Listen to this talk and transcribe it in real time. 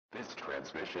This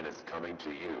transmission is coming to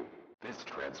you. This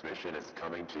transmission is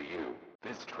coming to you.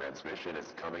 This transmission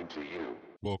is coming to you.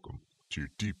 Welcome to your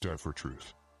deep dive for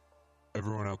truth.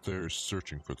 Everyone out there is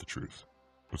searching for the truth,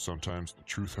 but sometimes the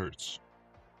truth hurts.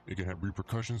 It can have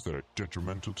repercussions that are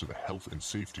detrimental to the health and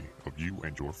safety of you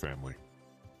and your family.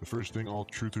 The first thing all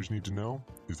truthers need to know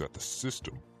is that the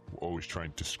system will always try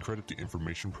and discredit the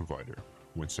information provider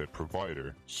when said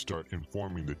provider start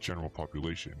informing the general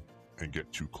population and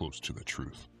get too close to the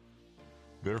truth.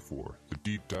 Therefore, the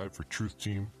Deep Dive for Truth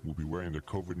team will be wearing their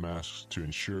COVID masks to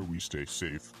ensure we stay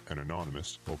safe and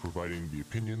anonymous while providing the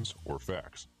opinions or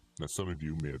facts that some of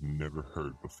you may have never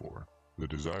heard before. The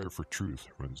desire for truth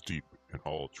runs deep in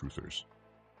all truthers.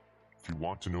 If you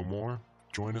want to know more,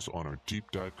 join us on our Deep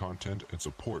Dive content and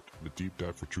support the Deep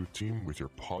Dive for Truth team with your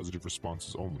positive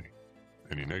responses only.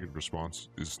 Any negative response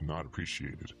is not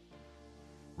appreciated.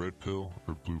 Red pill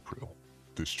or blue pill,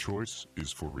 this choice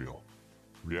is for real.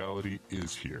 Reality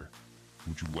is here.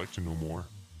 Would you like to know more?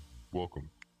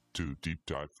 Welcome to Deep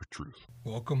Dive for Truth.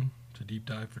 Welcome to Deep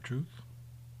Dive for Truth.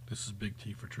 This is Big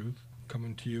T for Truth,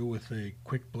 coming to you with a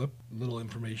quick blip, little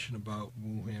information about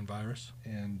Wuhan virus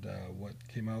and what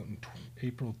came out in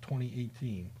April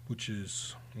 2018, which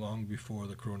is long before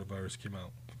the coronavirus came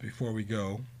out. But before we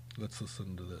go, let's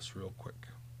listen to this real quick.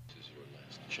 This is your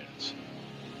last chance.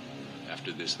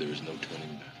 After this, there is no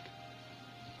turning back.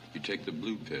 You take the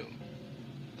blue pill.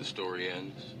 The story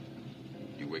ends.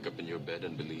 You wake up in your bed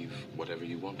and believe whatever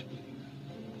you want to believe.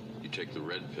 You take the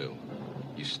red pill.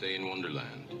 You stay in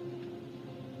Wonderland.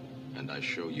 And I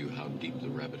show you how deep the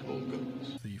rabbit hole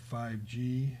goes. The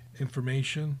 5G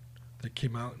information that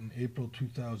came out in April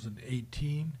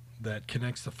 2018 that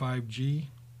connects the 5G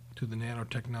to the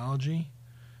nanotechnology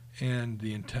and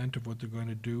the intent of what they're going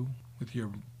to do with your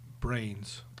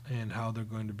brains and how they're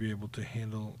going to be able to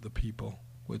handle the people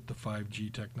with the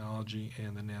 5G technology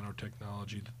and the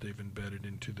nanotechnology that they've embedded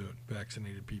into the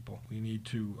vaccinated people. We need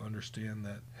to understand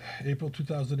that April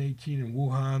 2018 in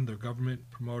Wuhan, their government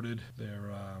promoted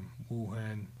their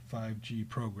Wuhan 5G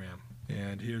program.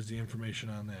 And here's the information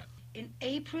on that. In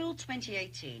April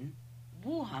 2018,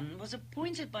 Wuhan was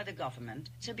appointed by the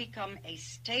government to become a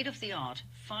state-of-the-art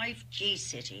 5G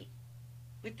city.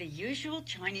 With the usual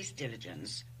Chinese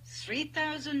diligence,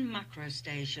 3,000 macro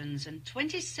stations and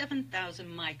 27,000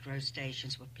 micro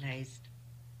stations were placed.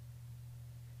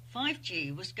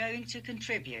 5G was going to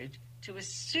contribute to a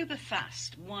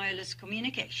super-fast wireless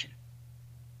communication.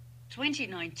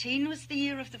 2019 was the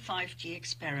year of the 5G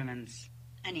experiments,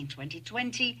 and in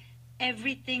 2020,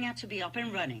 everything had to be up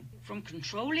and running, from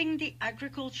controlling the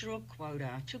agricultural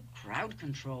quota to crowd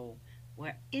control,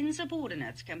 where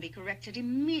insubordinates can be corrected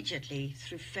immediately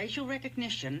through facial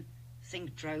recognition.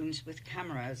 Think drones with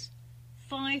cameras.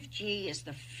 5G is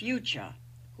the future,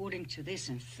 according to this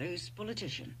enthused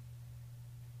politician.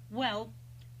 Well,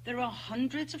 there are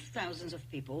hundreds of thousands of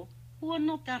people who are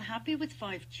not that happy with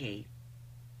 5G.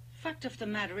 Fact of the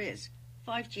matter is,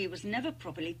 5G was never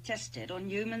properly tested on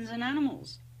humans and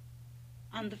animals.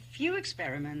 And the few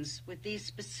experiments with these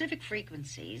specific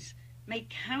frequencies made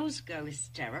cows go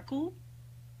hysterical,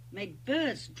 made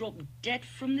birds drop dead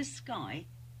from the sky,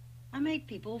 and made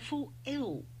people fall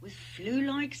ill with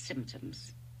flu-like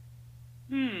symptoms.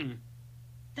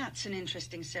 That's an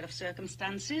interesting set of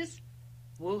circumstances.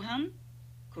 Wuhan,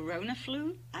 corona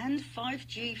flu, and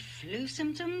 5G flu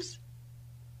symptoms?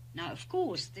 Now, of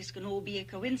course, this can all be a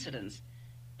coincidence,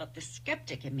 but the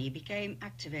skeptic in me became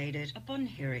activated upon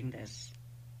hearing this.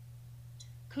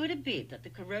 Could it be that the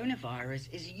coronavirus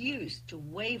is used to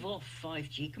wave off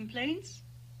 5G complaints?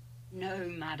 No,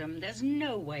 madam, there's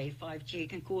no way 5G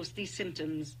can cause these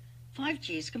symptoms.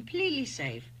 5G is completely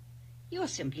safe. You're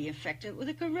simply infected with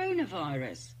a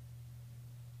coronavirus.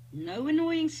 No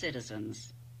annoying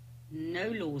citizens. No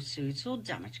lawsuits or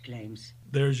damage claims.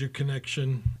 There's your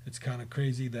connection. It's kind of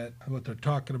crazy that what they're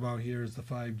talking about here is the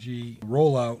 5G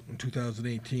rollout in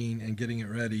 2018 and getting it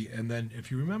ready. And then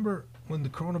if you remember when the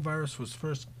coronavirus was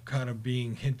first kind of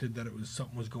being hinted that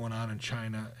something was going on in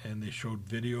China, and they showed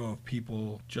video of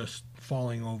people just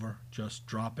falling over, just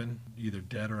dropping, either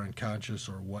dead or unconscious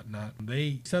or whatnot.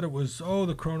 They said it was,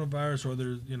 the coronavirus, or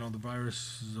the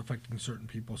virus is affecting certain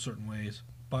people certain ways.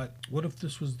 But what if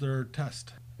this was their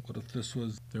test? What if this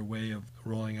was their way of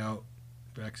rolling out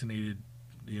vaccinated,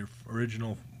 the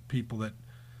original people that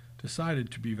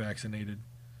decided to be vaccinated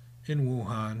in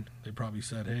Wuhan, they probably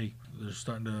said, hey, they're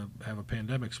starting to have a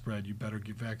pandemic spread, you better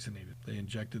get vaccinated. They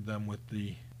injected them with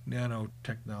the Nano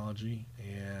technology,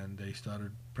 and they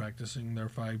started practicing their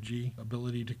 5G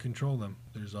ability to control them.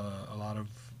 There's a lot of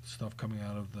stuff coming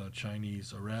out of the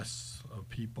Chinese arrests of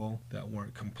people that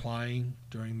weren't complying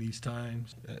during these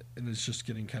times, and it's just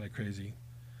getting kind of crazy.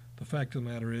 The fact of the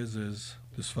matter is this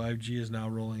 5G is now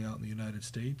rolling out in the United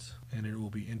States, and it will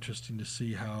be interesting to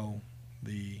see how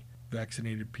the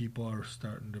vaccinated people are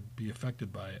starting to be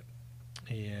affected by it,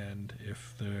 and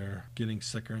if they're getting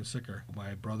sicker and sicker.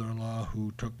 My brother-in-law,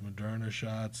 who took Moderna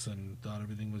shots and thought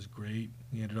everything was great,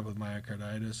 he ended up with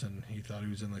myocarditis, and he thought he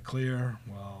was in the clear.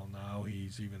 Well, now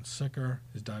he's even sicker.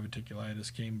 His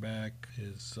diverticulitis came back.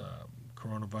 His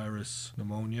coronavirus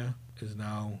pneumonia is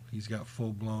now, he's got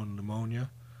full-blown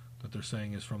pneumonia that they're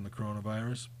saying is from the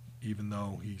coronavirus, even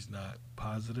though he's not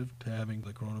positive to having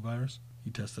the coronavirus. He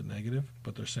tested negative,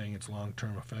 but they're saying it's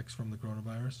long-term effects from the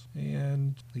coronavirus.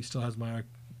 And he still has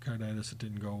myocarditis. It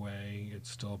didn't go away. It's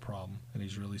still a problem. And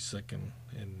he's really sick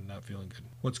and not feeling good.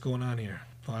 What's going on here?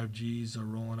 5Gs are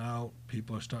rolling out.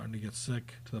 People are starting to get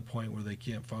sick to the point where they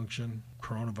can't function.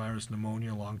 Coronavirus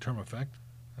pneumonia, long-term effect?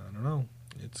 I don't know.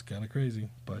 It's kind of crazy.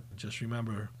 But just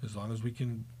remember, as long as we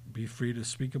can be free to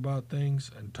speak about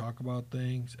things and talk about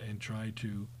things and try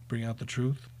to bring out the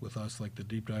truth with us, like the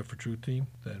Deep Dive for Truth team,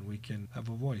 then we can have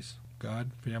a voice.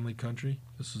 God, family, country.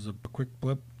 This is a quick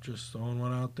blip, just throwing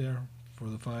one out there for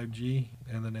the 5G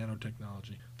and the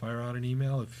nanotechnology. Fire out an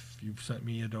email if you've sent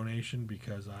me a donation,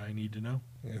 because I need to know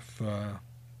if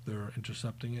they're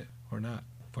intercepting it or not.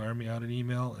 Fire me out an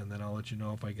email, and then I'll let you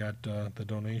know if I got the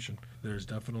donation. There's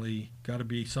definitely got to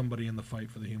be somebody in the fight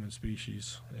for the human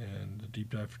species, and the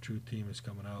Deep Dive for Truth team is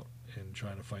coming out and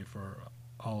trying to fight for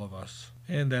all of us.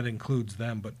 And that includes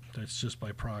them, but that's just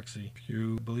by proxy. If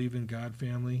you believe in God,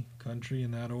 family, country,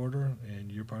 in that order, and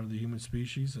you're part of the human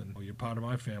species, and you're part of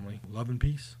my family, love and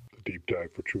peace. The Deep Dive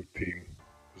for Truth team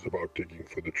is about digging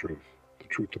for the truth. The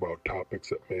truth about topics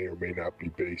that may or may not be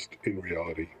based in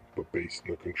reality, but based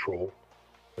in the control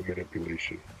and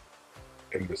manipulation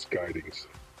and misguidings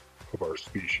of our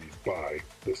species by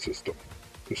the system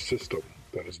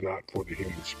that is not for the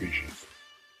human species,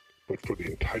 but for the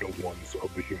entitled ones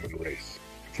of the human race.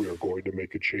 If we are going to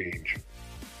make a change,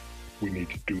 we need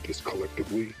to do this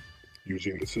collectively,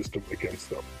 using the system against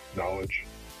them. Knowledge,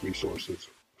 resources,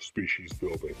 species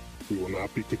building. We will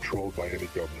not be controlled by any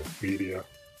government, media,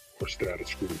 or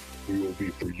status group. We will be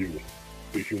for you,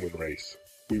 the human race.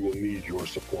 We will need your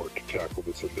support to tackle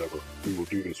this endeavor. We will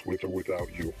do this with or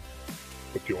without you.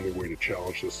 But the only way to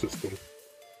challenge the system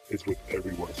is with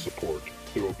everyone's support.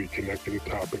 There will be connecting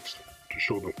topics to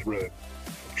show the thread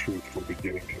of truth from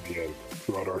beginning to the end.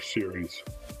 Throughout our series,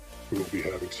 we will be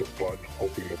having some fun,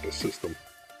 hoping that the system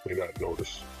may not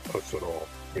notice us at all,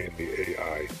 mainly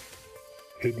AI.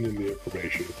 Hidden in the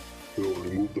information, we will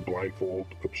remove the blindfold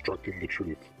obstructing the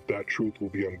truth. That truth will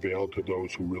be unveiled to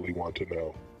those who really want to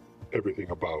know.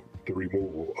 Everything about the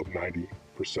removal of 90%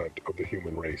 of the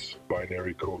human race.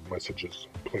 Binary code messages,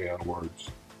 play on words,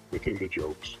 within the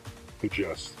jokes, the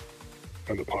jests,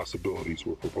 and the possibilities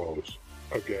were proposed.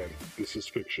 Again, this is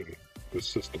fiction. The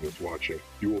system is watching.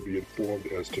 You will be informed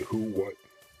as to who, what,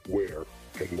 where,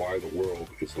 and why the world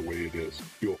is the way it is.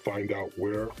 You'll find out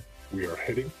where we are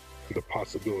heading and the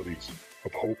possibilities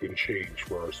of hope and change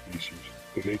for our species.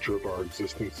 The nature of our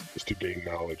existence is to gain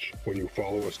knowledge. When you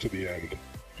follow us to the end,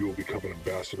 you will become an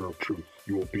ambassador of truth.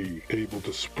 You will be able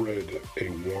to spread a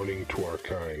warning to our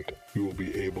kind. You will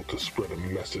be able to spread a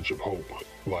message of hope,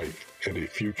 life, and a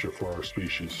future for our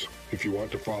species. If you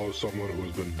want to follow someone who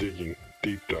has been digging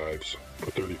deep dives for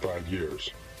 35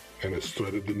 years and has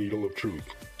threaded the needle of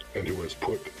truth and who has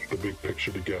put the big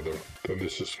picture together, then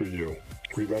this is for you.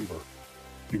 Remember,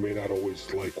 you may not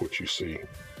always like what you see,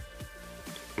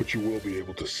 but you will be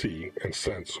able to see and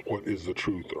sense what is the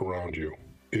truth around you.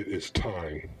 It is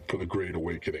time for the Great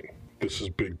Awakening. This is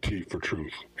Big T for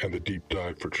Truth and the Deep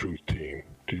Dive for Truth team.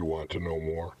 Do you want to know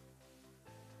more?